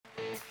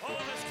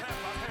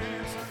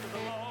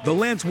The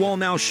Lance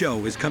Wallnau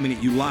Show is coming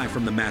at you live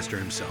from the Master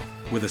himself,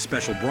 with a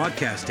special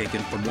broadcast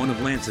taken from one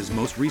of Lance's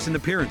most recent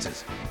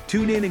appearances.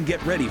 Tune in and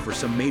get ready for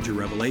some major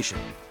revelation.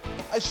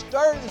 I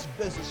started this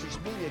business, this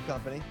media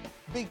company,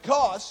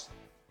 because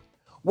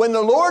when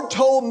the Lord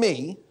told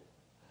me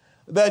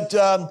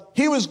that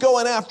he was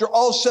going after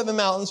all 7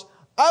 mountains,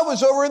 I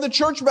was over in the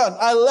church mountain.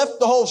 I left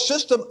the whole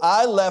system.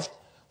 I left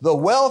the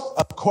wealth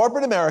of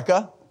corporate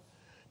America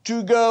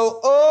to go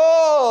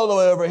all the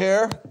way over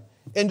here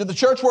into the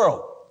church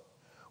world,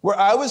 where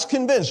I was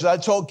convinced, I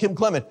told Kim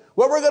Clement,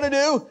 what we're going to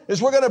do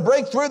is we're going to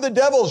break through the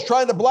devils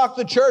trying to block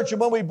the church. And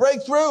when we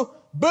break through,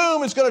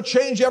 boom, it's going to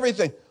change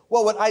everything.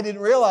 Well, what I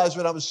didn't realize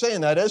when I was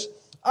saying that is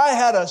I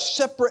had a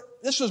separate,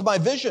 this was my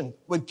vision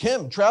with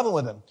Kim, traveling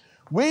with him.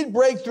 We'd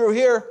break through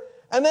here,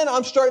 and then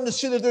I'm starting to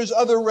see that there's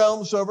other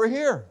realms over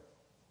here.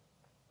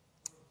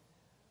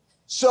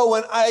 So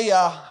when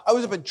I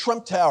was up at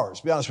Trump Towers,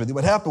 to be honest with you,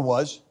 what happened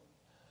was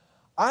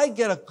I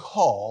get a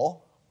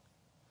call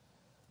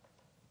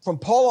from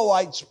Paula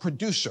White's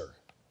producer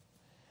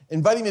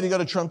inviting me to go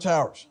to Trump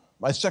Towers.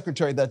 My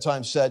secretary at that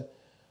time said,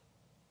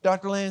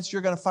 Dr. Lance,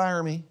 you're going to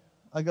fire me.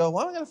 I go,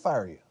 why am I going to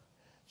fire you?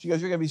 She goes,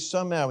 you're going to be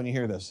so mad when you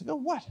hear this. I go,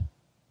 what?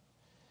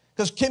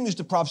 Because Kim used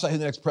to prophesy who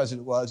the next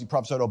president was. He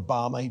prophesied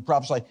Obama.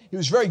 He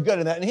was very good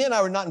in that. And he and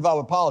I were not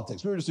involved with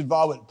politics. We were just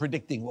involved with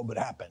predicting what would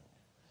happen.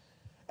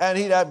 And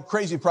he'd have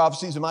crazy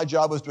prophecies, and my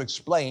job was to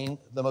explain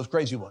the most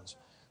crazy ones.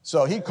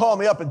 So he'd call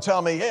me up and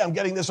tell me, hey, I'm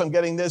getting this.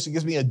 He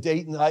gives me a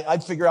date, and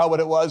I'd figure out what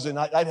it was, and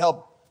I'd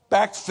help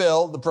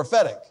backfill the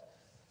prophetic.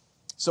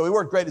 So we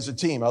worked great as a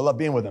team. I love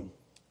being with him.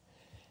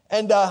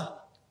 And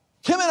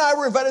Kim and I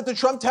were invited to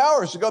Trump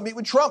Towers to go meet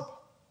with Trump.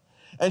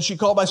 And she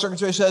called my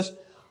secretary and says,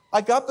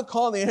 I got the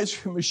call on the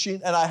answering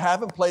machine, and I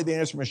haven't played the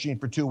answering machine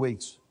for 2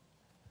 weeks.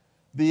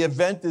 The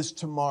event is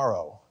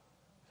tomorrow,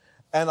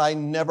 and I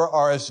never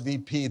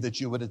RSVP'd that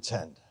you would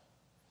attend.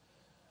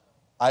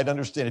 I'd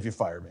understand if you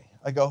fired me.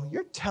 I go,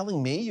 you're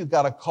telling me you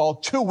got a call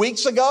 2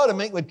 weeks ago to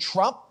meet with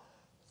Trump,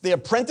 the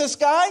apprentice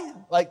guy?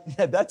 Like,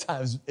 at that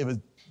time, it was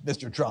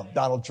Mr. Trump.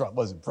 Donald Trump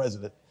wasn't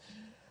president.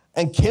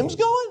 And Kim's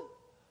going?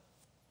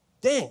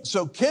 Dang.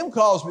 So Kim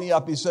calls me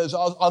up. He says,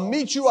 I'll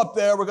meet you up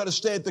there. We're going to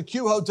stay at the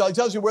Q Hotel. He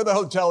tells you where the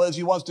hotel is.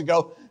 He wants to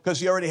go because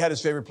he already had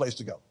his favorite place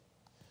to go.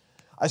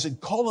 I said,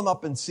 call him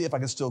up and see if I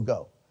can still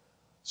go.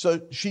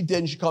 So she did,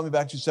 and she called me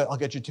back. She said, I'll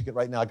get your ticket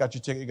right now. I got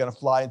your ticket. You're going to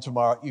fly in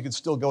tomorrow. You can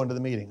still go into the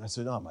meeting. I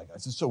said, oh, my God,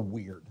 this is so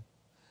weird.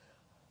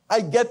 I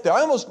get there.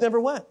 I almost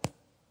never went.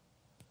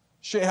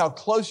 Show you how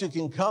close you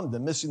can come to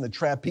missing the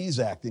trapeze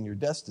act in your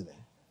destiny.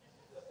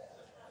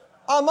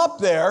 I'm up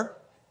there,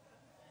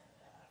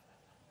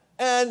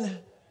 and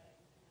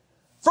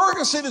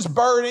Ferguson is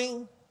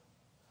burning.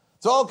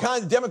 So all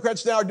kinds of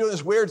Democrats now are doing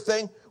this weird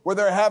thing where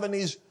they're having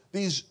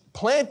these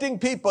planting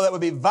people that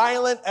would be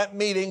violent at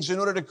meetings in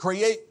order to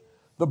create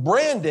the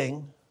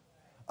branding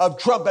of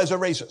Trump as a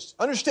racist.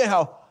 Understand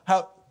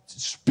how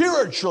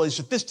spiritually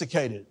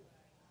sophisticated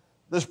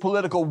this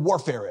political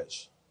warfare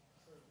is.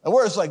 And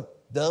where it's like,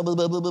 blah, blah,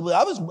 blah, blah, blah.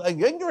 I was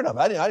ignorant of it.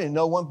 I didn't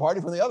know one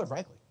party from the other,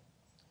 frankly.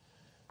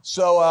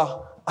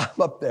 So I'm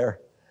up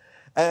there,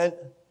 and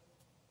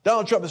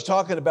Donald Trump is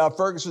talking about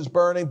Ferguson's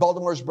burning,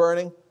 Baltimore's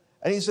burning.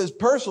 And he says,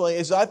 personally,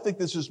 I think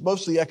this is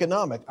mostly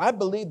economic. I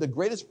believe the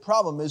greatest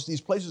problem is these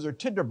places are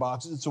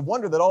tinderboxes. It's a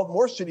wonder that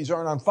more cities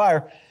aren't on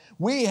fire.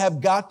 We have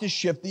got to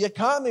shift the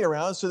economy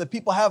around so that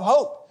people have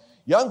hope.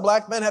 Young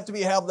black men have to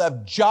be able to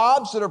have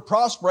jobs that are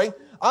prospering.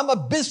 I'm a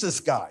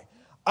business guy.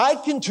 I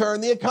can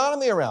turn the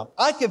economy around.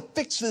 I can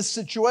fix this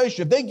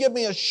situation. If they give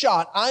me a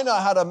shot, I know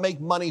how to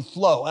make money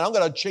flow, and I'm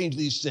going to change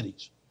these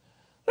cities.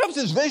 That was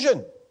his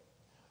vision.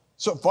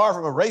 So far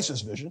from a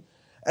racist vision.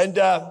 And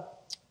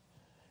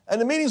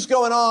the meeting's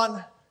going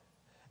on,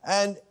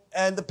 and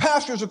the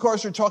pastors, of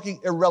course, are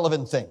talking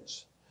irrelevant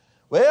things.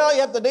 Well,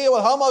 you have to deal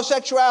with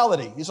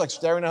homosexuality. He's like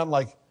staring at him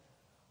like,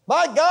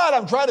 my God,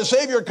 I'm trying to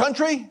save your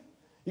country.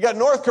 You got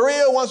North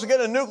Korea who wants to get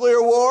in a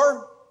nuclear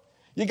war.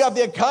 You got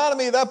the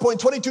economy at that point,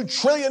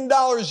 $22 trillion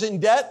in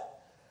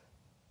debt.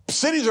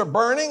 Cities are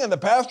burning, and the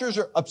pastors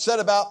are upset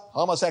about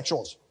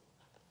homosexuals.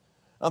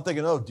 I'm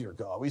thinking, oh, dear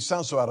God, we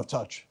sound so out of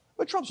touch.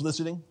 But Trump's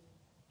listening,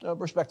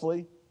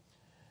 respectfully.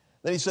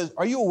 Then he says,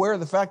 are you aware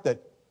of the fact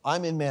that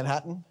I'm in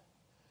Manhattan?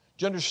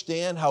 Do you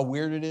understand how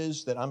weird it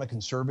is that I'm a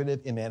conservative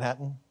in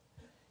Manhattan?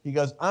 He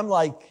goes, I'm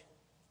like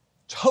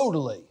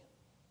totally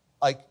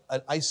like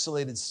an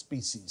isolated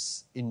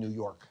species in New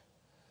York.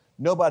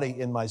 Nobody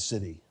in my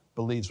city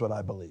believes what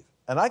I believe.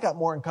 And I got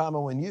more in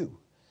common with you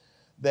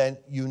than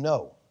you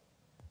know,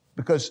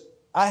 because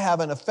I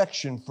have an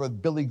affection for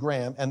Billy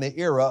Graham and the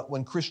era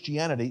when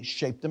Christianity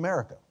shaped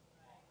America.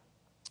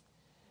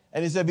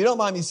 And he said, if you don't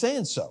mind me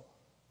saying so,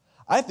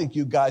 I think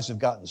you guys have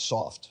gotten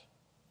soft.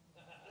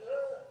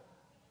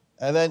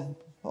 And then,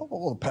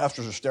 the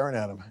pastors are staring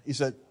at him. He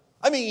said,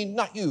 I mean,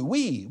 not you,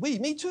 we,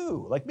 me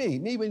too, like me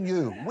and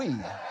you, we.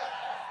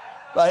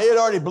 But he had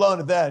already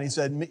blown it then. He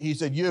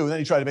said you, and then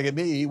he tried to make it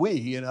me,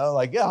 we,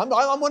 like, yeah, I'm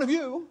one of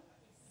you.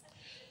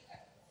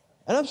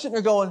 And I'm sitting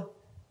there going,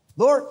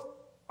 Lord,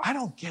 I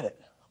don't get it.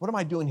 What am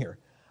I doing here?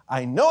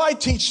 I know I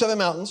teach 7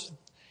 mountains.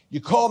 You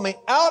called me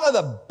out of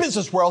the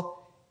business world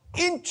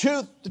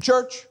into the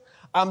church.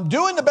 I'm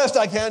doing the best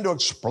I can to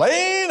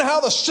explain how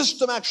the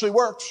system actually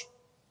works.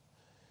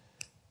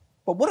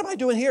 But what am I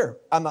doing here?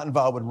 I'm not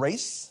involved with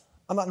race.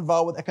 I'm not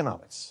involved with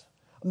economics.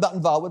 I'm not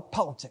involved with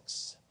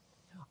politics.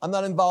 I'm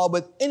not involved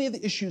with any of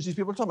the issues these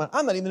people are talking about.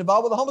 I'm not even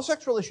involved with the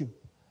homosexual issue.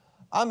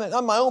 I'm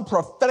my own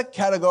prophetic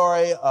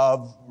category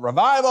of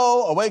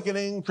revival,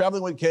 awakening,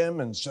 traveling with Kim,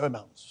 and 7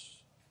 mountains.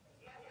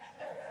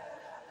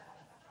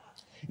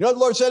 You know what the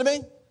Lord said to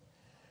me?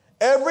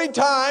 Every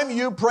time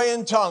you pray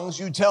in tongues,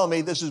 you tell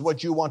me this is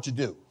what you want to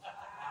do.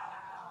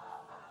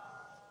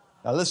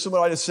 Now listen to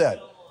what I just said.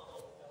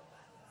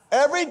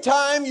 Every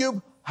time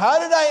how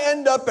did I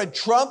end up at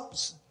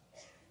Trump's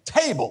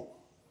table?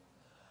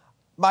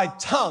 My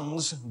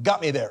tongues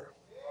got me there.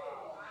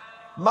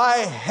 My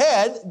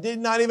head did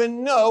not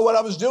even know what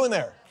I was doing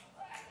there.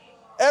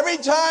 Every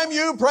time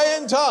you pray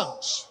in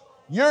tongues,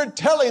 you're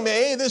telling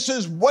me this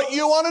is what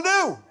you want to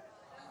do.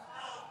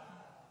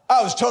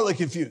 I was totally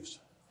confused.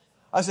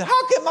 I said,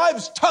 how can my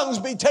tongues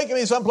be taking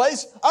me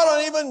someplace I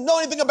don't even know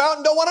anything about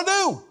and don't want to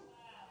do?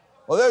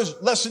 Well,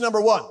 there's lesson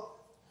number 1.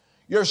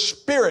 Your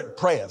spirit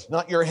prayeth,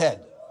 not your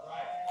head.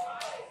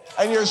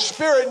 And your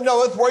spirit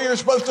knoweth where you're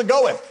supposed to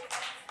go with.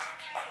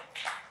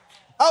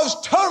 I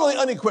was totally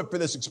unequipped for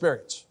this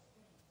experience.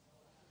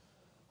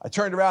 I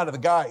turned around to the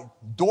guy,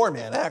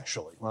 doorman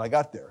actually, when I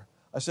got there.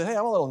 I said, hey,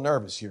 I'm a little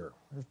nervous here.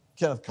 Here's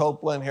Kenneth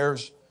Copeland.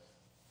 Here's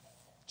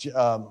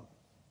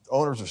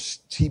owners of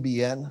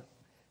TBN,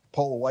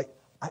 Paula White.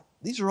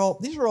 These are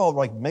all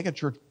like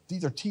megachurch.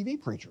 These are TV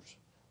preachers.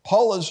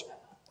 Paula's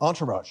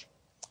entourage.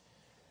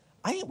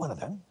 I ain't one of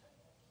them.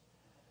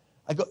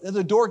 I go,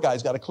 the door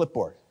guy's got a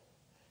clipboard.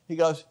 He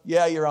goes,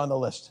 yeah, you're on the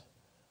list.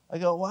 I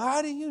go, well,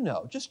 how do you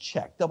know? Just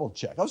check, double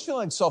check. I was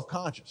feeling like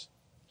self-conscious.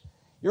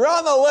 You're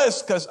on the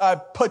list because I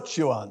put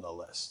you on the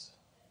list.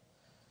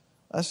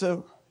 I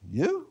said,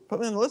 you put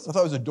me on the list? I thought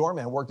it was a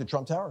doorman, worked at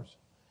Trump Towers.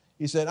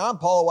 He said, I'm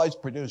Paula White's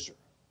producer.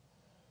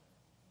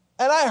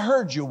 And I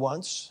heard you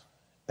once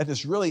at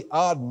this really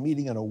odd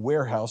meeting in a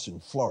warehouse in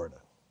Florida.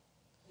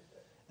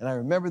 And I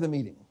remember the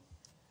meeting.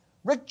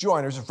 Rick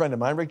Joyner's a friend of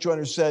mine. Rick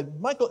Joyner said,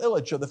 Michael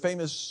Ilitch of the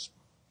famous,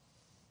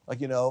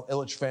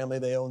 Ilitch family,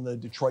 they own the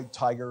Detroit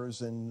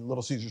Tigers and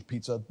Little Caesars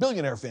Pizza,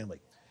 billionaire family.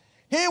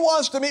 He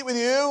wants to meet with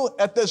you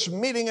at this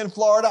meeting in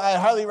Florida. I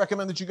highly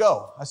recommend that you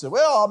go. I said,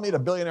 well, I'll meet a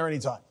billionaire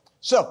anytime.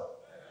 So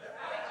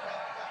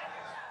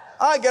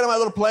I get on my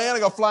little plane, I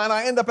go flying,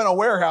 I end up in a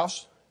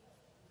warehouse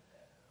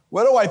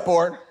with a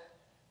whiteboard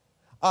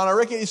on a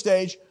rickety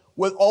stage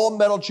with all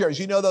metal chairs.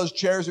 You know those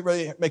chairs that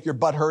really make your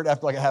butt hurt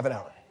after like a half an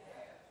hour?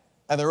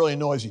 And they're really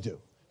noisy too.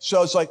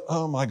 So it's like,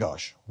 oh my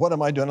gosh, what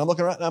am I doing? I'm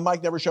looking around and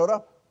Mike never showed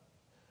up.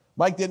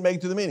 Mike didn't make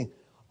it to the meeting.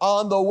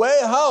 On the way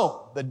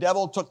home, the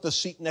devil took the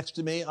seat next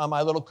to me on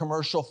my little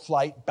commercial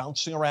flight,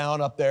 bouncing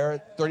around up there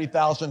at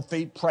 30,000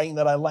 feet, praying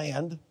that I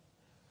land.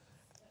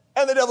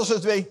 And the devil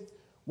says to me,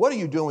 what are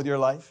you doing with your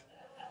life?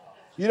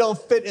 You don't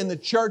fit in the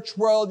church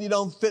world. You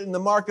don't fit in the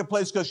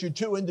marketplace because you're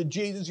too into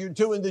Jesus. You're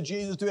too into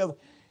Jesus.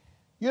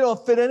 You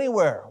don't fit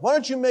anywhere. Why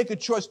don't you make a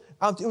choice?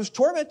 It was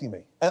tormenting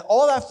me. And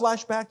all that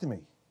flashed back to me.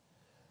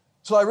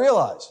 So I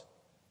realized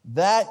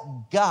that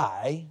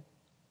guy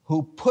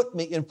who put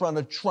me in front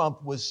of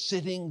Trump was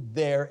sitting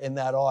there in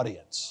that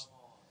audience.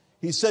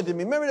 He said to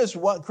me, remember this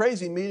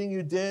crazy meeting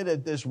you did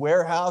at this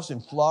warehouse in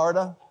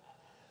Florida?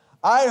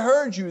 I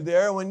heard you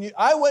there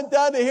I went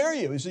down to hear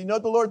you. He said, you know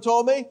what the Lord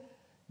told me?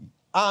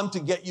 I'm to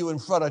get you in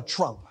front of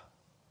Trump.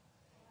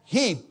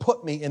 He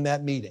put me in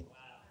that meeting.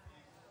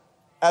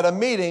 At a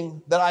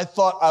meeting that I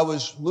thought I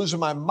was losing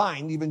my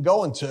mind even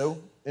going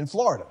to in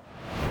Florida.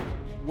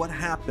 What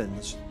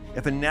happens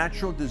if a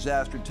natural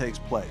disaster takes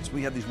place?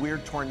 We have these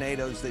weird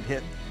tornadoes that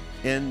hit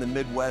in the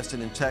Midwest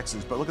and in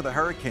Texas, but look at the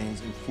hurricanes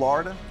in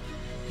Florida.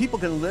 People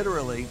can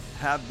literally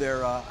have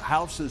their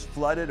houses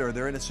flooded, or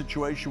they're in a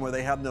situation where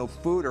they have no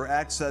food or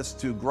access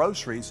to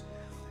groceries.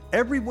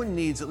 Everyone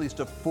needs at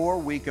least a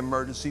 4-week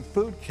emergency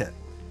food kit.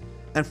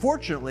 And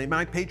fortunately,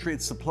 My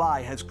Patriot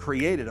Supply has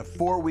created a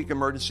 4-week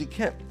emergency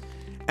kit.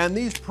 And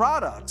these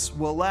products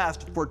will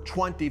last for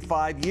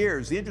 25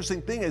 years. The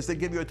interesting thing is they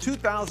give you a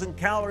 2,000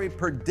 calorie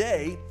per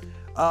day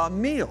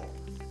meal.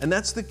 And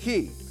that's the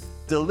key.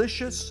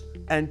 Delicious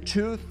and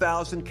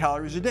 2,000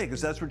 calories a day,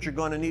 because that's what you're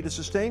going to need to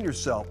sustain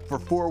yourself for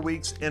 4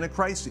 weeks in a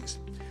crisis.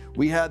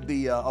 We had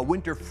a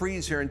winter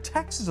freeze here in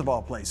Texas, of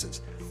all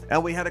places.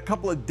 And we had a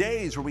couple of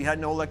days where we had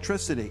no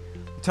electricity.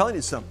 I'm telling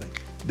you something,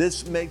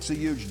 this makes a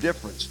huge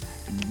difference.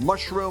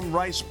 Mushroom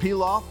rice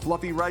pilaf,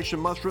 fluffy rice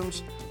and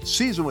mushrooms,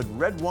 seasoned with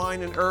red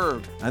wine and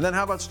herb. And then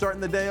how about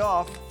starting the day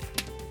off?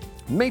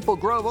 Maple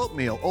Grove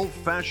oatmeal,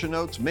 old-fashioned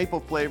oats, maple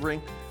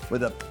flavoring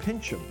with a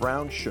pinch of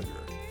brown sugar.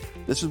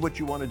 This is what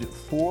you want to do.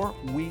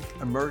 4-week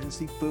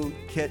emergency food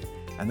kit,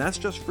 and that's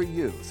just for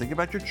you. Think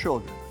about your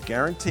children.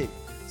 Guaranteed,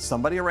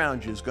 somebody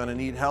around you is going to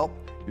need help.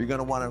 You're going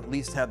to want to at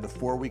least have the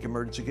 4-week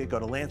emergency kit. Go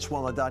to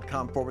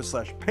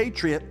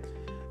lancewallnau.com/Patriot.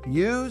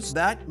 Use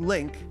that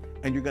link,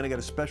 and you're going to get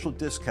a special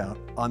discount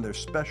on their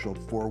special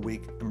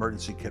 4-week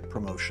emergency kit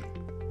promotion.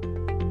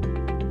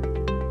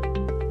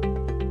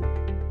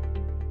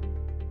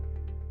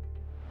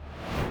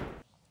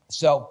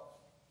 So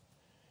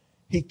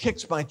he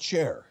kicks my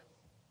chair,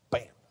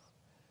 bam,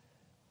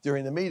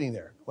 during the meeting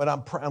there. When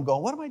I'm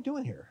going, what am I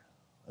doing here?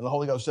 And the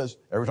Holy Ghost says,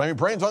 every time you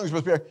pray in tongues, you're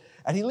supposed to be here.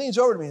 And he leans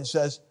over to me and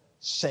says,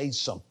 say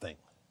something.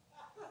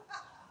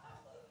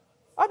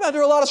 I've been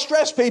under a lot of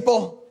stress,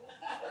 people.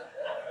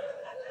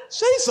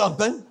 Say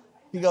something.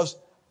 He goes,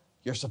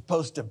 you're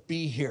supposed to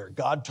be here.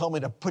 God told me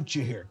to put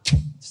you here.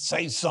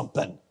 Say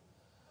something.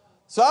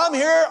 So I'm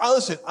here.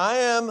 Listen, I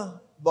am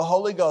the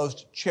Holy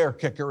Ghost chair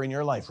kicker in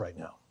your life right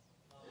now.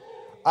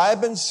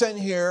 I've been sent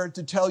here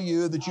to tell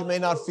you that you may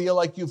not feel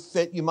like you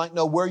fit. You might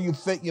know where you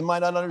fit. You might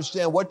not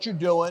understand what you're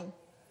doing.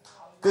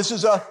 This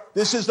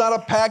is not a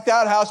packed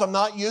out house. I'm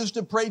not used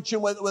to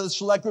preaching with a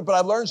select group, but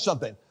I've learned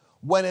something.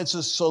 When it's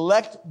a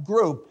select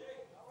group,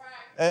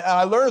 and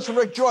I learned this from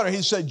Rick Joyner.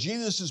 He said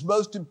Jesus'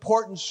 most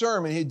important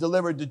sermon he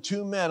delivered to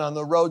two men on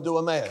the road to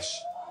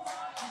Emmaus.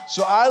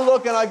 So I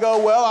look and I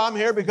go, well, I'm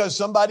here because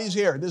somebody's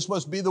here. This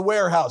must be the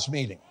warehouse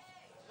meeting.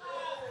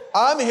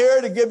 I'm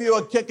here to give you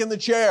a kick in the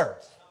chair,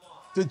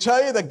 to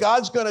tell you that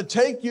God's going to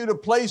take you to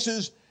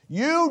places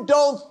you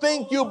don't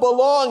think you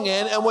belong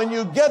in, and when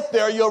you get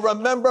there, you'll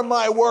remember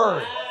my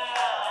word.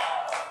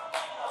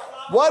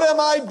 What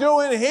am I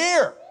doing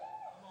here?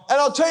 And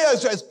I'll tell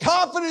you, as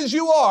confident as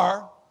you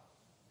are,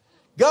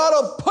 God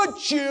will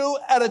put you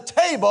at a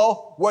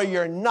table where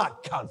you're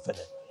not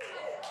confident.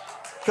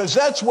 Because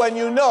that's when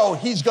you know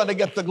he's going to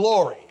get the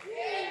glory.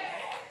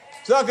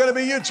 It's not going to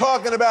be you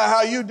talking about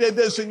how you did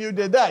this and you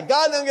did that.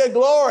 God doesn't get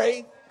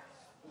glory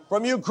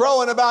from you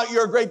crowing about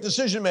your great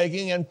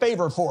decision-making and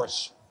favor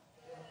force.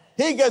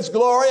 He gets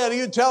glory out of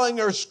you telling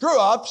your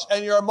screw-ups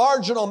and your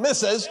marginal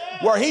misses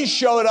where he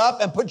showed up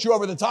and put you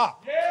over the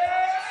top.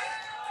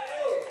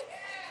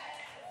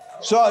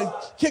 So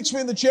he kicks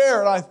me in the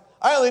chair, and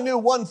I only knew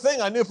one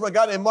thing. I knew from a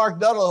guy named Mark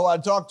Duddle, who I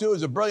talked to,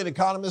 who's a brilliant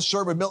economist,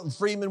 served with Milton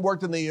Friedman,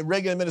 worked in the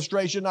Reagan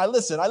administration. I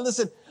listen,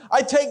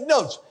 I take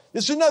notes.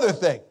 This is another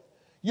thing.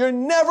 You're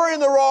never in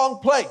the wrong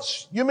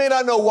place. You may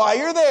not know why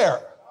you're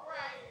there,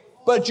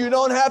 but you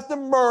don't have to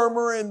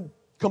murmur and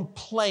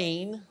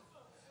complain.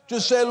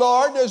 Just say,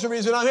 Lord, there's a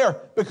reason I'm here.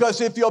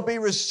 Because if you'll be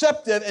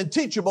receptive and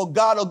teachable,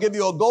 God will give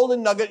you a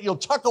golden nugget you'll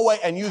tuck away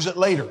and use it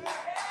later.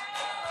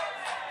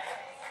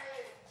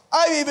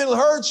 I've even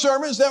heard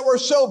sermons that were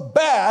so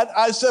bad,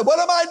 I said, what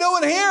am I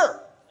doing here?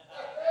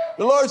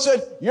 The Lord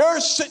said, you're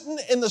sitting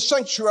in the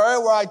sanctuary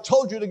where I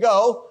told you to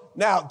go.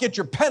 Now, get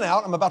your pen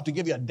out. I'm about to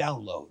give you a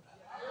download.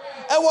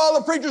 And while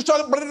the preacher's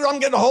talking, I'm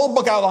getting a whole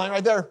book outline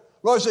right there.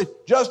 The Lord said,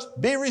 just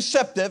be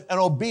receptive and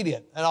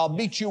obedient, and I'll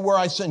meet you where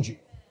I send you.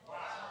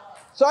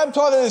 So I'm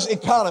talking to this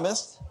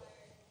economist.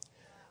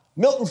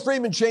 Milton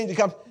Friedman changed the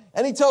economy,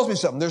 and he tells me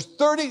something. There's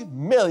 30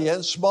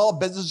 million small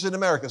businesses in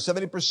America.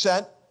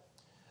 70%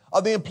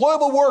 of the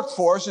employable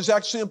workforce is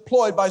actually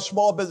employed by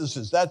small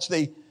businesses. That's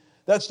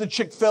the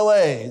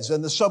Chick-fil-A's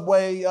and the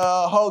Subway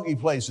hoagie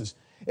places.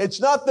 It's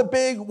not the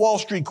big Wall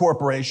Street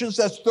corporations.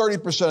 That's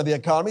 30% of the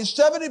economy.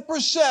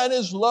 70%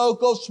 is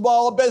local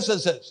small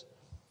businesses.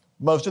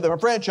 Most of them are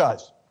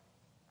franchised.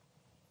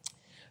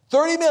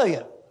 30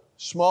 million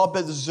small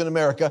businesses in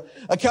America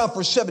account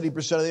for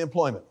 70% of the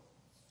employment.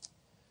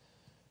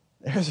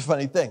 Here's the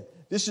funny thing.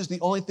 This is the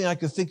only thing I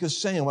could think of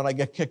saying when I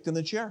get kicked in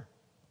the chair,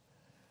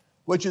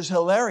 which is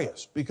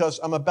hilarious because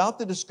I'm about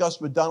to discuss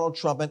with Donald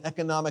Trump an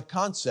economic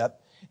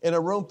concept in a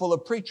room full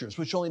of preachers,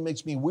 which only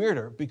makes me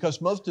weirder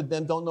because most of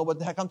them don't know what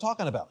the heck I'm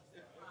talking about.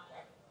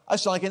 I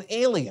sound like an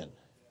alien.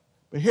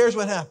 But here's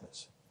what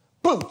happens.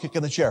 Boom, kick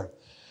in the chair.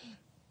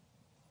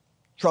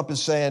 Trump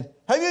is saying,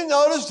 have you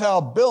noticed how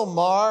Bill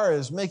Maher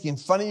is making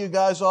fun of you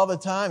guys all the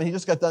time? And he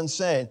just got done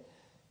saying,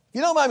 if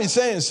you don't mind me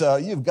saying so,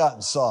 you've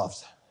gotten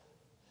soft.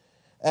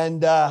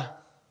 And,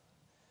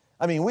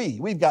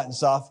 we've gotten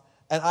soft.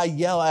 And I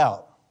yell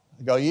out.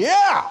 I go,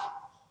 yeah!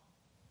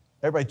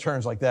 Everybody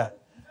turns like that.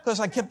 Because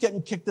I kept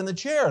getting kicked in the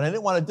chair, and I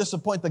didn't want to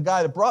disappoint the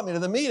guy that brought me to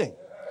the meeting.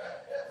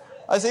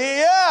 I say,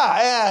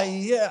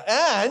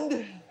 yeah,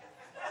 and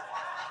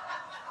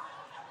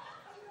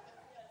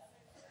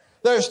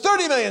there's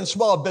 30 million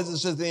small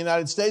businesses in the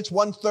United States.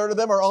 1/3 of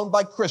them are owned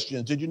by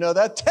Christians. Did you know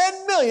that?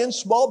 10 million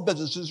small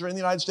businesses are in the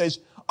United States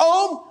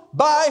owned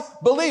by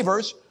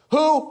believers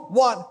who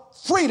want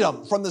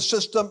freedom from the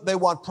system. They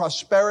want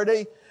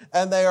prosperity,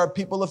 and they are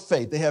people of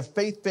faith. They have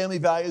faith, family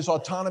values,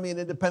 autonomy, and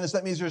independence.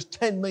 That means there's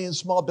 10 million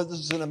small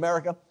businesses in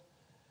America.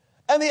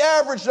 And the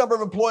average number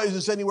of employees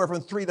is anywhere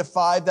from 3 to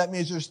 5. That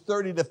means there's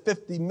 30 to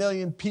 50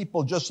 million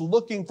people just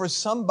looking for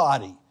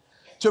somebody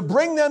to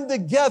bring them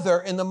together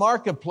in the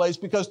marketplace,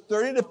 because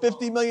 30 to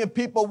 50 million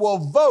people will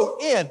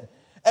vote in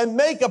and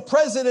make a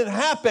president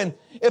happen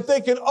if they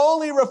can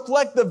only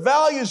reflect the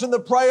values and the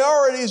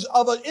priorities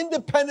of an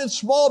independent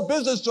small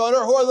business owner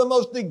who are the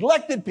most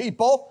neglected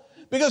people,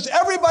 because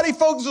everybody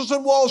focuses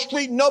on Wall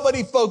Street,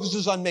 nobody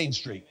focuses on Main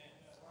Street.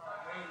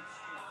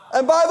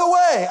 And by the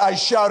way, I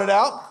shouted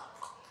out,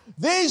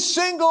 the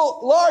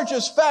single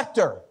largest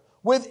factor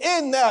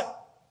within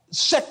that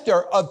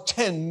sector of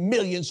 10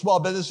 million small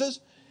businesses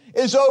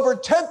is over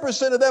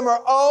 10% of them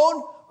are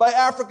owned by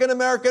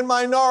African-American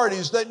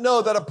minorities that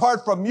know that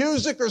apart from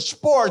music or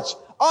sports,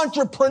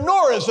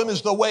 Entrepreneurism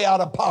is the way out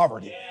of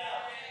poverty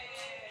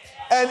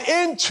and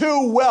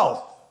into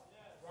wealth.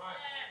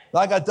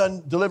 I got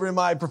done delivering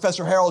my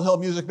Professor Harold Hill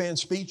Music Man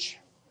speech.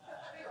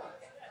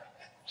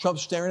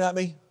 Trump's staring at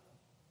me.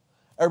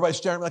 Everybody's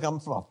staring at me like I'm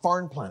from a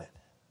foreign planet.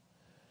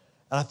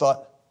 And I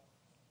thought,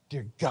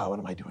 dear God, what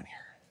am I doing here?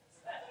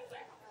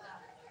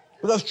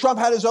 Because Trump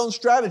had his own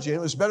strategy, and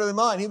it was better than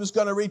mine. He was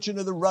going to reach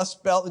into the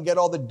Rust Belt and get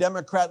all the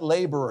Democrat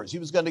laborers. He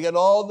was going to get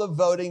all the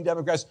voting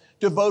Democrats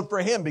to vote for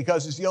him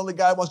because he's the only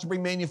guy who wants to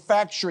bring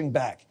manufacturing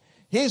back.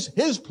 His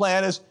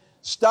plan is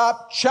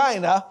stop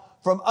China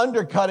from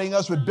undercutting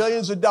us with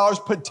billions of dollars,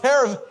 put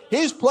tariffs.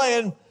 He's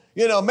playing,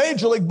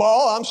 Major League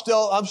ball. I'm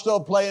still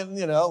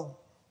playing,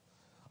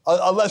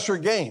 a lesser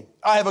game.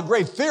 I have a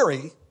great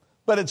theory,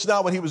 but it's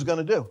not what he was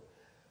going to do.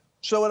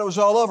 So when it was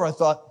all over, I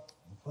thought,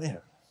 man,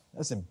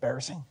 that's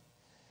embarrassing.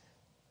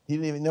 He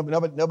didn't even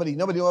nobody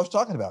knew what I was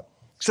talking about,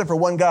 except for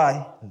one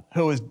guy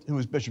who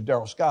was Bishop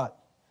Darrell Scott.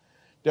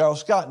 Darrell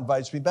Scott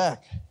invites me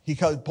back. He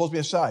pulls me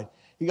aside.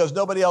 He goes,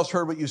 nobody else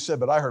heard what you said,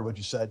 but I heard what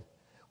you said.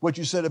 What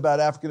you said about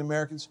African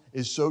Americans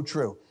is so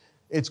true.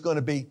 It's going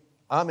to be,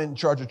 I'm in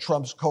charge of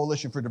Trump's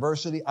Coalition for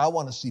Diversity. I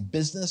want to see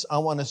business. I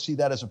want to see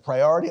that as a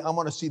priority. I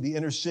want to see the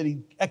inner city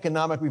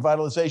economic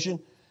revitalization.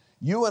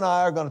 You and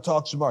I are going to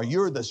talk tomorrow.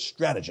 You're the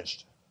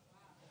strategist.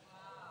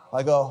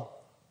 I go,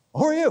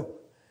 who are you?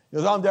 He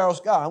goes, I'm Darrell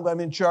Scott. I'm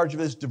in charge of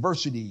this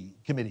diversity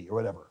committee or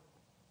whatever.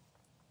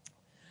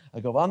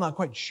 I go, well, I'm not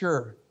quite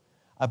sure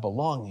I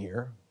belong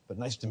here, but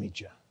nice to meet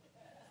you.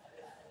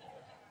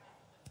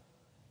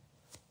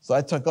 So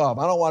I took off.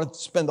 I don't want to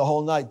spend the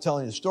whole night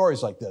telling you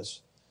stories like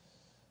this,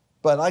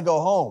 but I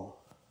go home.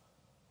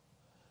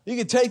 You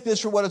can take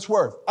this for what it's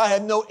worth. I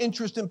have no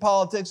interest in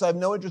politics. I have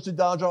no interest in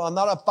Donald Trump. I'm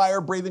not a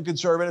fire-breathing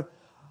conservative.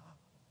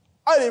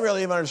 I didn't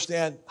really even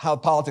understand how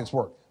politics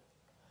work.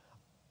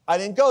 I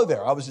didn't go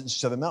there. I was in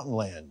Seven Mountain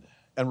Land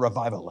and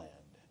Revival Land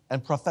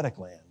and Prophetic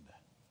Land.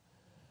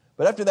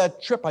 But after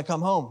that trip, I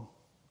come home.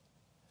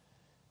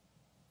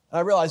 And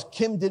I realized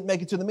Kim didn't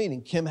make it to the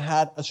meeting. Kim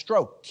had a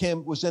stroke.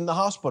 Kim was in the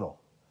hospital.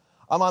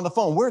 I'm on the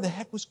phone. Where the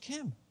heck was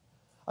Kim?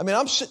 I mean,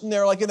 I'm sitting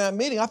there like in that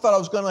meeting. I thought I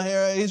was going to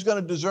hear, he's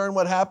going to discern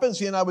what happens.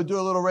 He and I would do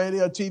a little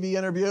radio, TV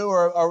interview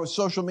or a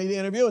social media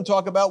interview and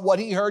talk about what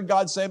he heard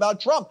God say about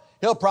Trump.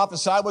 He'll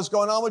prophesy what's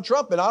going on with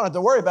Trump, and I don't have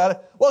to worry about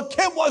it. Well,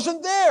 Kim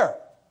wasn't there.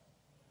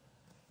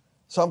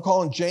 So I'm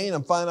calling Jane.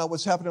 I'm finding out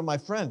what's happening to my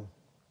friend.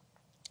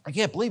 I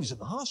can't believe he's in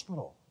the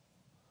hospital.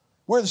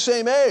 We're the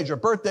same age. Our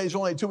birthday's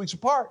only 2 weeks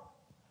apart.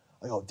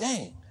 I go,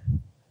 dang.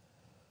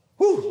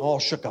 Whew, I'm all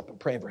shook up and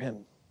praying for him.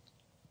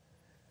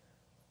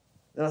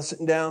 And I'm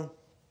sitting down.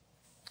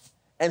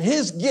 And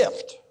his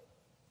gift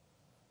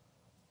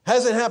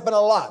hasn't happened a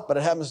lot, but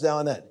it happens now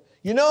and then.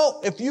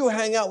 If you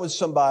hang out with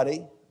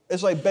somebody,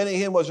 it's like Benny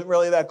Hinn wasn't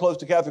really that close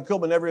to Catherine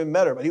Kuhlman, never even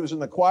met her, but he was in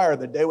the choir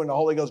the day when the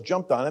Holy Ghost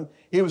jumped on him.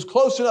 He was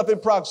close enough in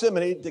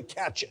proximity to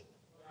catch it.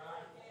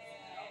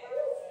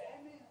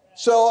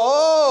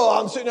 So,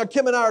 I'm sitting there,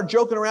 Kim and I are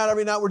joking around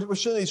every night. We're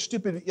shooting these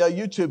stupid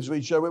YouTubes with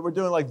each other. We're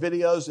doing like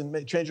videos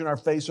and changing our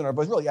face and our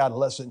voice, really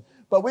adolescent.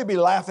 But we'd be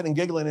laughing and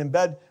giggling in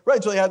bed right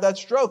until he had that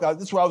stroke.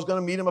 That's where I was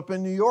going to meet him up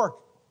in New York.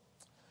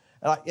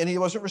 And he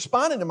wasn't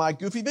responding to my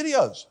goofy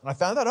videos. And I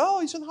found out,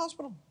 he's in the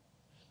hospital.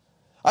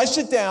 I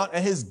sit down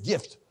and his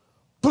gift,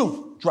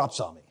 boom, drops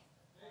on me.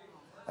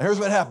 And here's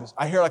what happens.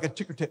 I hear like a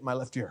ticker tape in my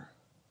left ear.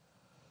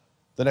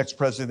 The next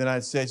president of the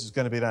United States is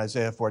going to be an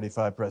Isaiah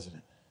 45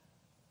 president.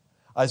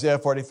 Isaiah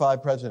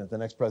 45 president, the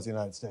next president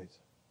of the United States.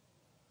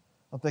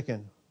 I'm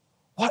thinking,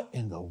 what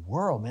in the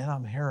world, man?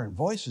 I'm hearing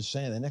voices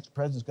saying the next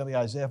president's going to be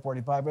Isaiah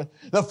 45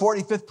 president. The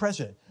 45th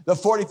president. The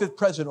 45th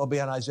president will be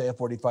an Isaiah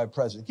 45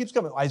 president. It keeps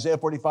coming, Isaiah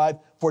 45,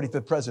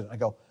 45th president. I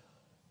go,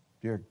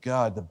 dear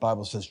God, the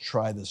Bible says,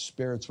 try the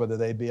spirits, whether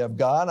they be of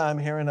God. I'm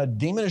hearing a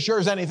demon as sure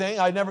as anything.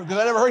 Because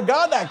I never heard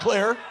God that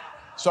clear.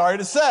 Sorry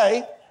to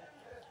say.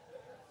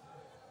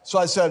 So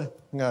I said,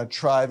 I'm going to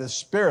try the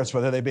spirits,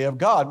 whether they be of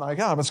God. My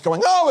God, what's going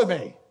on with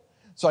me?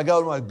 So I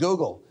go to my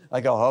Google.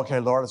 I go,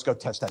 okay, Lord, let's go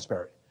test that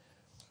spirit.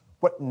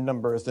 What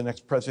number is the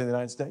next president of the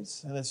United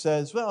States? And it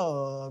says,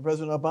 well,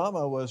 President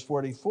Obama was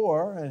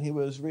 44, and he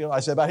was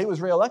I said, but he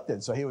was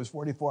reelected, so he was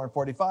 44 and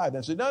 45. And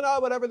I said, no,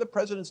 whatever the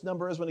president's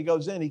number is when he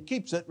goes in, he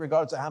keeps it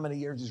regardless of how many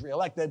years he's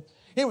reelected.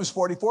 He was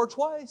 44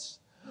 twice.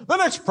 The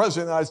next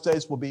president of the United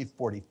States will be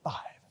 45.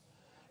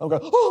 I'm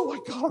going, oh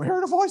my God, I'm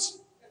hearing a voice.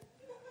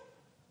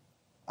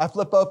 I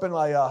flip open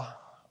my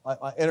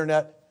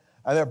internet,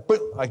 and there,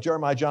 boom, like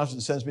Jeremiah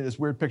Johnson sends me this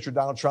weird picture of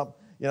Donald Trump,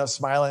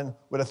 smiling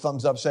with a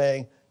thumbs up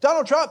saying,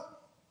 Donald Trump,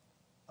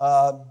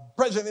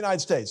 President of the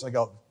United States. I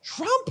go,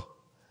 Trump?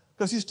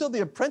 Because he's still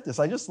the apprentice.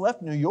 I just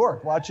left New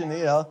York watching,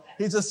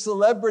 he's a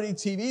celebrity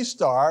TV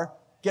star.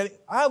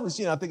 I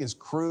think it's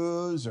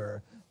Cruz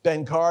or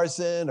Ben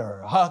Carson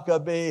or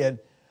Huckabee. And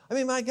I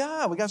mean, my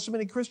God, we got so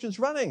many Christians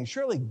running.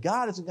 Surely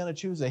God isn't going to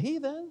choose a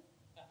heathen.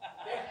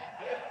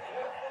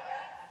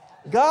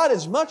 God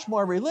is much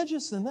more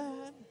religious than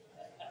that.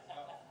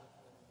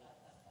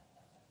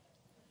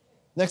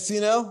 Next thing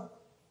you know,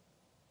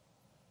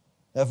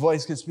 that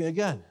voice gets me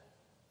again.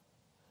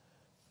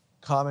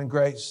 Common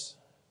grace.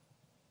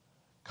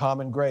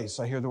 Common grace.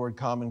 I hear the word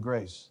common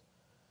grace.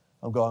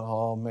 I'm going,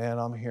 oh man,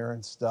 I'm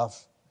hearing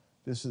stuff.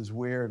 This is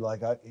weird.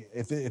 Like,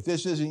 if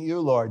this isn't you,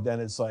 Lord, then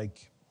it's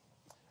like,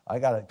 I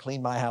got to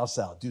clean my house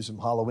out, do some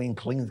Halloween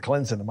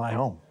cleansing in my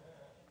home.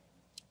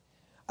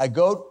 I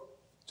go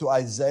to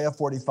Isaiah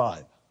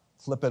 45.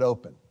 Flip it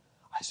open.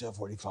 Isaiah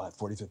 45,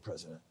 45th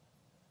president.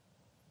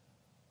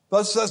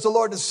 Thus says the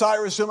Lord to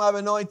Cyrus, whom I've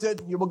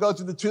anointed, you will go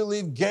through the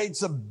two-leaf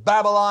gates of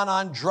Babylon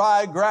on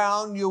dry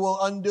ground. You will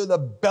undo the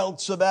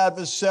belts of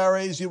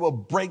adversaries. You will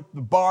break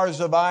the bars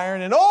of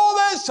iron. And all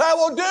this I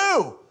will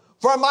do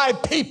for my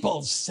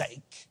people's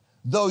sake,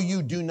 though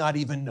you do not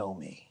even know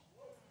me.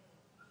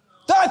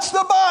 That's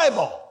the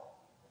Bible.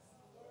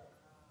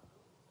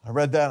 I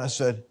read that and I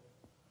said,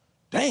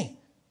 dang,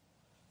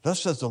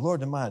 thus says the Lord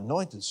to my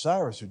anointed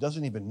Cyrus, who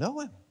doesn't even know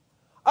him.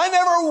 I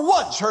never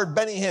once heard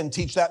Benny Hinn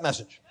teach that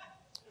message.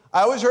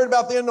 I always heard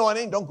about the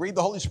anointing. Don't grieve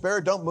the Holy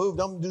Spirit. Don't move.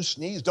 Don't do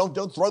sneeze. Don't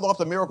throw off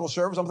the miracle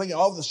service. I'm thinking,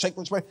 oh, the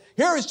sacred spirit.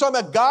 Here he's talking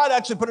about God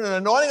actually putting an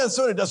anointing on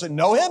someone who doesn't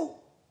know him.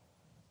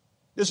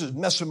 This is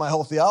messing with my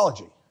whole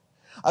theology.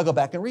 I go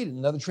back and read it in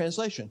another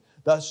translation.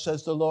 Thus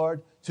says the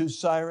Lord to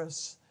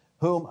Cyrus,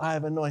 whom I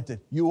have anointed.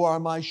 You are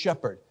my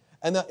shepherd.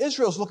 And now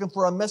Israel's looking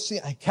for a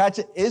messianic. Catch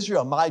it.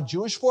 Israel, my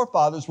Jewish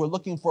forefathers, were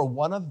looking for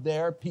one of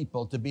their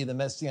people to be the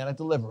messianic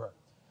deliverer.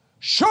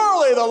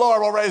 Surely the Lord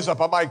will raise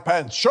up a Mike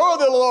Pence.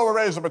 Surely the Lord will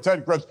raise up a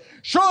Ted Cruz.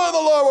 Surely the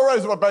Lord will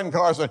raise up a Ben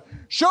Carson.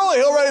 Surely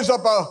he'll raise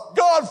up a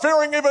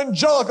God-fearing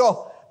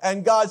evangelical.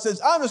 And God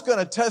says, I'm just going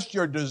to test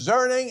your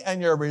discerning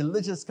and your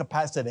religious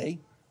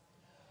capacity.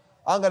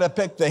 I'm going to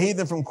pick the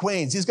heathen from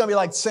Queens. He's going to be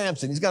like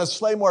Samson. He's going to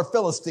slay more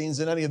Philistines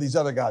than any of these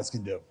other guys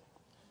can do.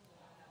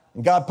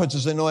 And God puts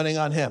his anointing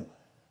on him.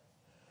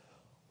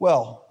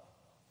 Well,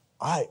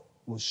 I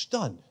was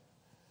stunned.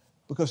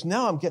 Because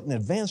now I'm getting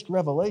advanced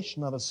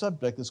revelation on a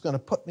subject that's going to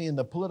put me in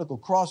the political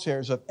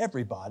crosshairs of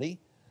everybody,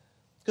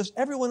 because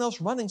everyone else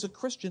running is a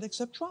Christian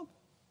except Trump.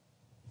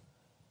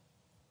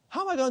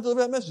 How am I going to deliver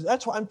that message?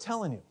 That's why I'm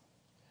telling you.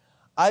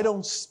 I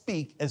don't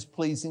speak as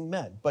pleasing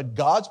men, but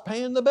God's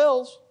paying the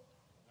bills.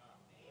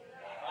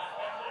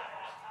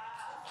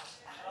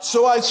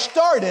 So I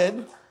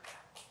started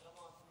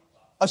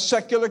a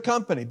secular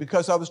company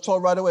because I was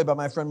told right away by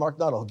my friend Mark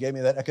Nuttall, who gave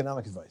me that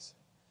economic advice.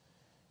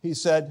 He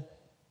said,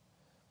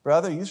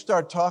 brother, you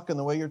start talking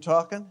the way you're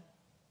talking,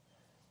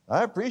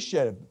 I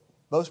appreciate it.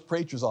 Most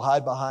preachers will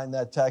hide behind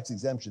that tax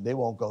exemption. They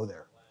won't go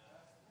there.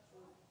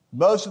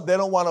 They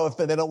don't want to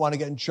offend. They don't want to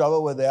get in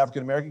trouble with the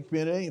African-American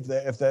community.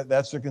 If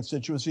that's their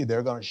constituency,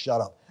 they're going to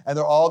shut up. And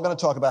they're all going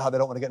to talk about how they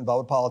don't want to get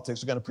involved with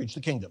politics. They're going to preach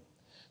the kingdom.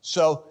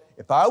 So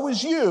if I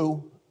was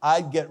you,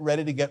 I'd get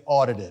ready to get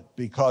audited,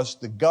 because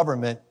the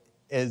government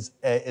is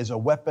a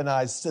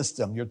weaponized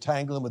system. You're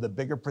tangling with a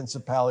bigger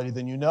principality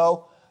than you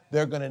know.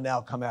 They're going to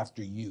now come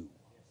after you.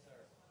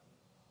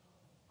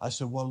 I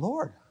said, well,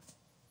 Lord,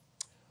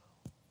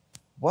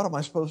 what am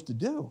I supposed to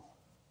do?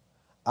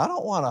 I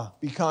don't want to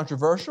be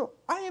controversial.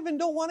 I even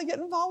don't want to get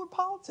involved with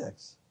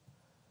politics.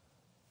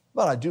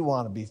 But I do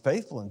want to be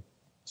faithful in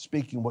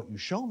speaking what you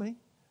show me.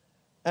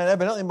 And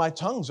evidently my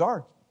tongues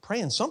are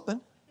praying something.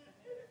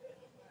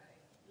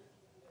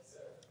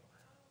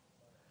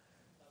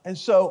 And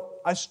so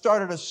I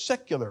started a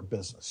secular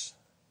business.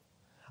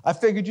 I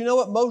figured, you know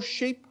what,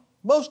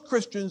 most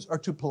Christians are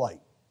too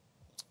polite.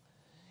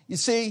 You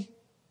see,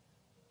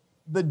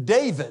 the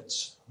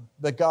Davids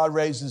that God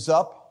raises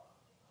up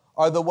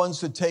are the ones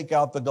that take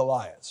out the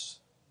Goliaths.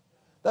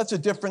 That's a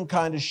different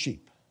kind of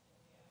sheep.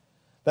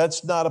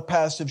 That's not a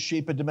passive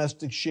sheep, a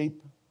domestic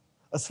sheep,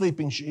 a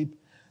sleeping sheep.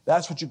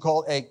 That's what you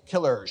call a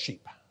killer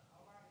sheep.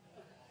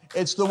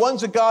 It's the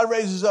ones that God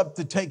raises up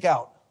to take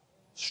out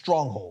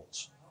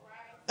strongholds.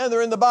 And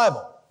they're in the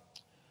Bible.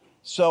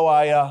 So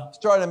I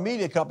started a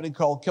media company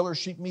called Killer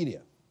Sheep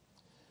Media.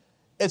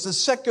 It's a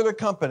secular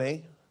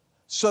company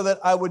so that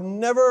I would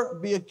never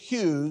be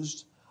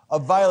accused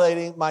of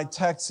violating my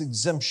tax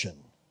exemption,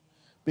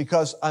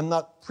 because I'm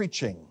not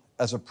preaching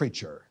as a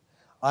preacher.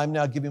 I'm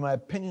now giving my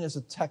opinion as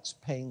a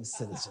tax-paying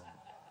citizen.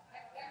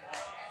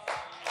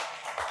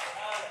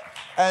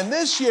 And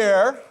this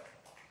year,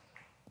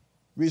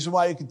 reason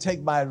why you can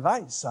take my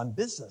advice on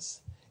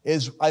business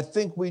is I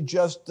think we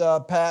just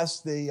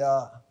passed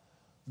the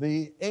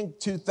Inc.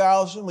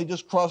 2000. We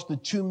just crossed the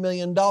 $2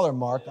 million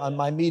mark on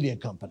my media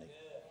company.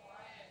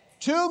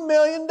 $2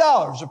 million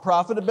of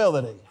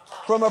profitability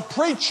from a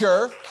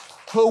preacher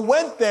who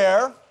went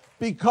there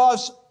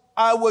because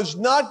I was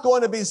not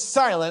going to be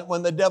silent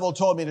when the devil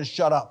told me to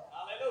shut up.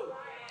 Hallelujah.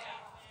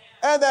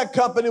 And that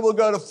company will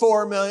go to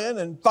 4 million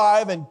and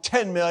 5 and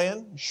 10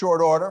 million in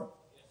short order.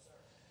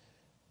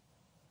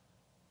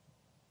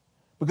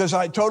 Because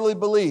I totally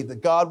believe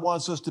that God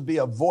wants us to be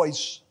a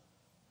voice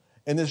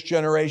in this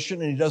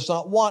generation, and he does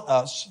not want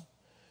us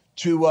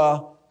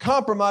to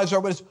compromise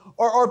our witness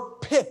or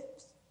pick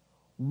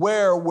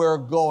where we're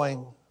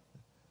going.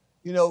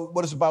 You know,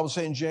 what does the Bible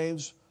say in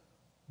James?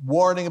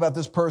 Warning about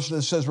this person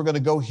that says we're going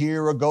to go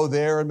here or go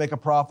there and make a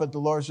profit. The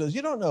Lord says,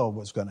 you don't know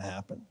what's going to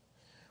happen.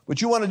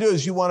 What you want to do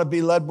is you want to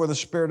be led where the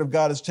Spirit of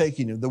God is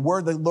taking you. The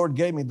word the Lord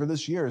gave me for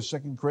this year is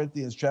 2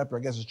 Corinthians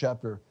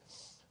chapter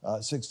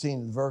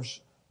 16,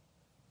 verse.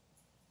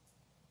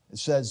 It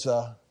says,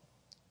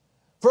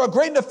 for a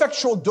great and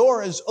effectual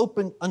door is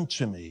open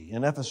unto me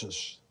in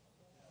Ephesus,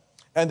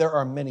 and there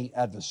are many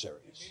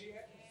adversaries.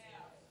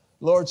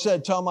 The Lord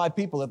said, tell my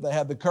people if they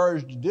have the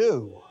courage to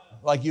do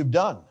like you've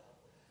done,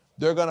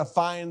 they're going to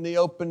find the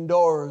open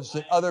doors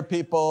that other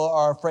people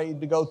are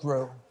afraid to go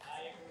through.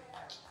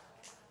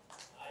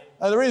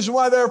 And the reason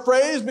why they're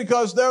afraid is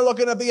because they're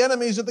looking at the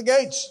enemies at the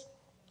gates.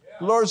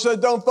 The Lord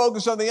said, don't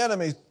focus on the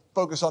enemies,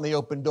 focus on the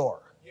open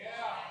door.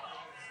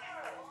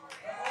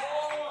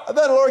 And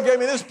then the Lord gave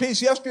me this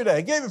piece yesterday.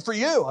 He gave it for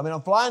you. I mean,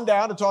 I'm flying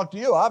down to talk to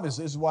you.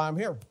 Obviously, this is why I'm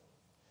here.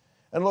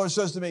 And the Lord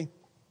says to me,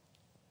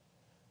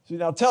 see,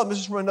 now tell them, this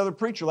is from another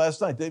preacher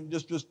last night. They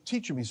just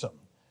teaching me something.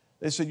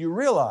 They said, you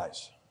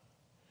realize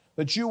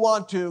that you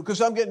want to, because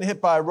I'm getting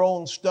hit by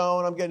Rolling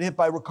Stone, I'm getting hit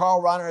by Rob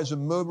Reiner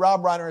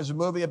has a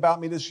movie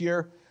about me this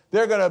year.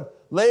 They're going to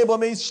label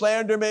me,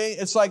 slander me.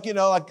 It's like,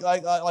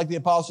 like the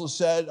apostles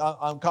said,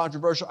 I'm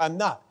controversial. I'm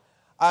not.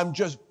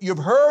 You've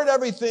heard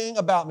everything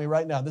about me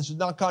right now. This is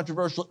not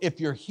controversial if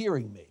you're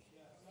hearing me.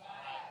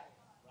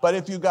 But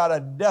if you got a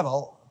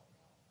devil,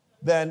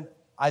 then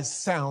I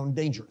sound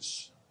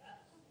dangerous.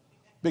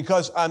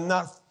 Because I'm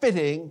not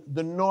fitting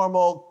the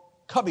normal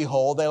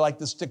cubbyhole they like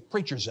to stick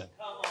preachers in.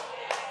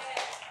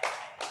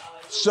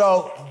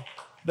 So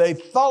they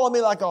follow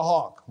me like a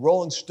hawk.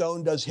 Rolling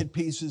Stone does hit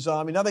pieces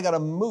on me. Now they got a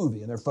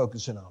movie and they're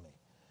focusing on me.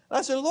 And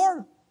I said,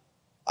 Lord,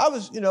 I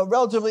was,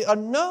 relatively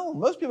unknown.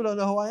 Most people don't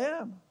know who I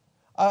am.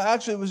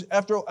 Actually, it was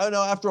after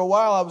a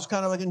while, I was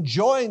kind of like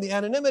enjoying the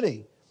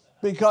anonymity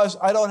because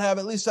I don't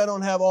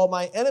have all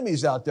my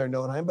enemies out there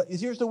knowing I am. But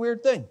here's the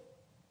weird thing.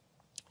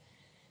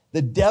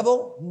 The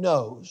devil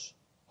knows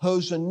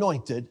who's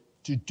anointed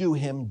to do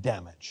him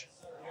damage.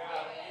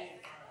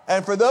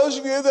 And for those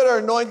of you that are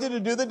anointed to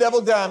do the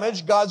devil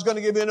damage, God's going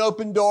to give you an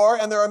open door,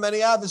 and there are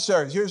many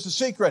adversaries. Here's the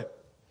secret.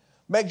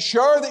 Make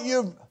sure that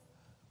you've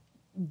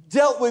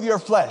dealt with your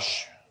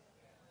flesh.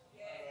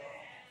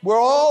 We're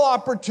all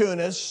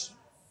opportunists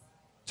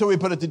till we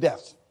put it to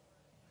death.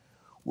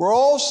 We're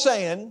all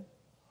saying,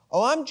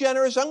 oh, I'm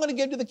generous, I'm going to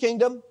give to the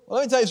kingdom. Well,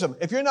 let me tell you something.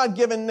 If you're not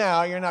giving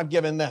now, you're not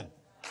giving then.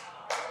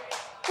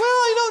 Well,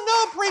 I don't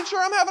know, preacher.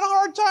 I'm having a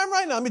hard time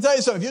right now. Let me tell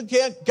you something.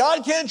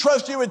 God can't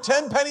trust you with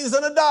 10 pennies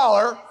and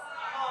 $1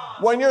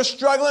 when you're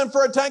struggling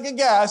for a tank of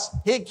gas.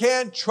 He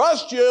can't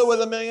trust you with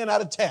 $1 million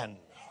out of 10.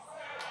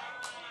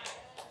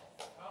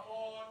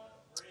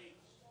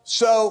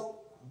 So,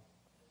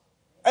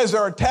 as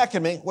they're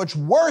attacking me, what's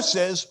worse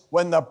is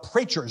when the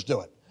preachers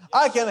do it.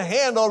 I can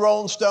handle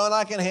Rolling Stone.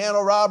 I can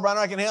handle Rob Reiner.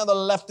 I can handle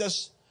the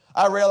leftists.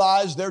 I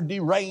realize they're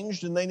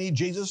deranged and they need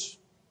Jesus.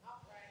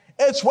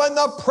 It's when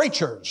the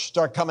preachers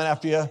start coming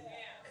after you.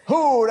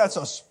 Ooh, that's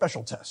a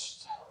special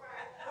test.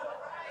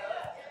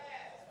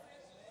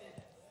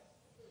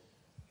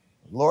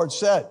 The Lord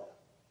said,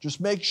 just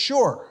make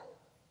sure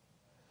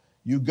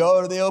you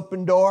go to the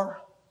open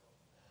door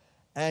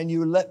and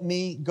you let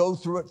me go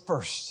through it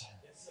first.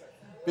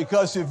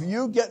 Because if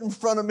you get in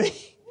front of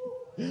me,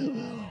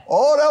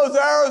 all those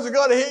arrows are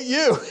going to hit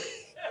you.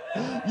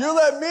 You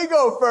let me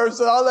go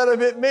first and I'll let them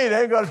hit me.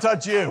 They ain't going to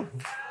touch you.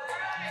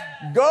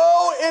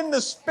 Go in the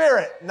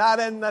spirit, not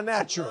in the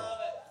natural.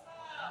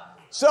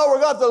 So we're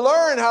going to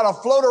learn how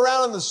to float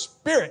around in the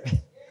spirit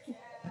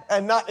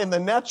and not in the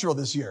natural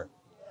this year.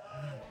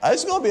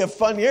 It's going to be a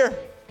fun year.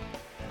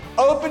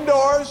 Open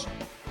doors,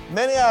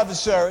 many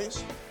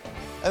adversaries,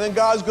 and then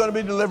God's going to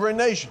be delivering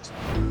nations.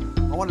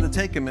 I wanted to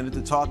take a minute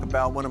to talk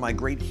about one of my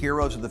great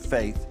heroes of the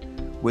faith,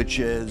 which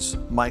is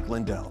Mike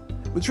Lindell.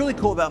 What's really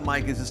cool about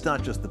Mike is it's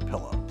not just the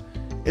pillow.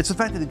 It's the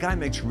fact that the guy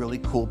makes really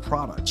cool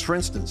products. For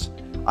instance,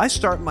 I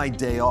start my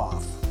day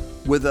off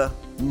with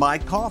my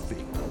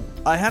coffee.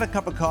 I had a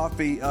cup of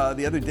coffee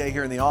the other day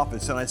here in the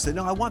office, and I said,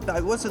 no, I want that.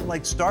 It wasn't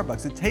like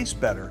Starbucks. It tastes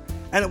better.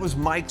 And it was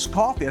Mike's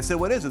coffee. I said,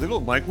 what is it? They go,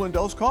 Mike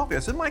Lindell's coffee. I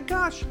said, my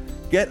gosh,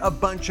 get a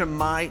bunch of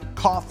my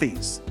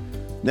coffees.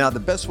 Now, the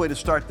best way to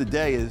start the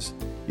day is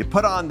you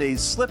put on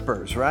these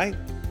slippers, right?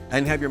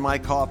 And have your My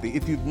Coffee.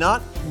 If you've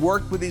not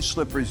worked with these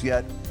slippers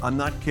yet, I'm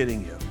not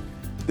kidding you.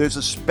 There's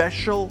a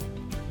special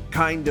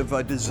kind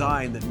of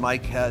design that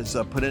Mike has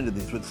put into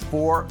these with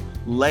 4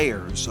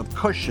 layers of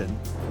cushion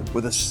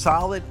with a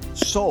solid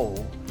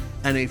sole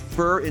and a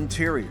fur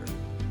interior.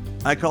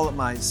 I call it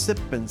my sip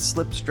and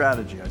slip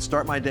strategy. I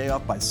start my day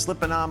off by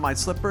slipping on my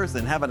slippers,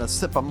 then having a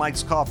sip of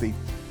Mike's coffee.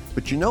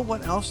 But you know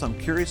what else I'm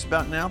curious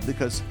about now?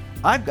 Because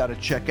I've got to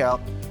check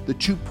out the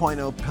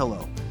 2.0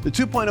 pillow. The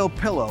 2.0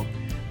 pillow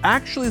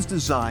actually is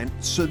designed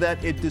so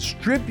that it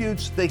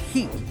distributes the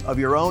heat of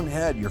your own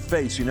head, your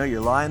face. You're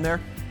lying there,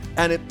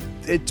 and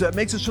it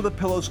makes it so the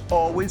pillow's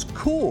always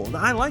cool. Now,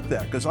 I like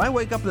that because I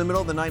wake up in the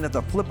middle of the night and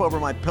have to flip over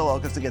my pillow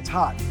because it gets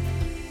hot.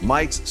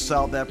 Mike's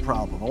solved that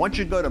problem. I want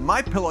you to go to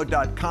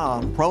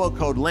mypillow.com, promo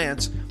code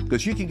Lance,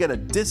 because you can get a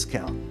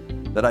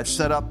discount that I've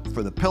set up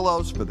for the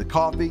pillows, for the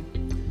coffee,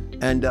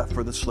 and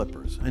for the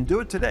slippers. And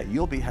do it today.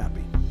 You'll be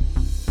happy.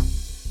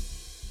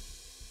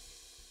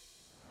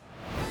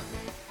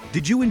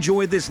 Did you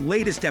enjoy this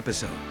latest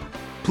episode?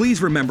 Please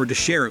remember to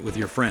share it with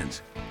your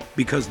friends,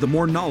 because the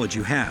more knowledge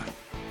you have,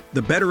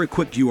 the better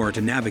equipped you are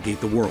to navigate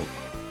the world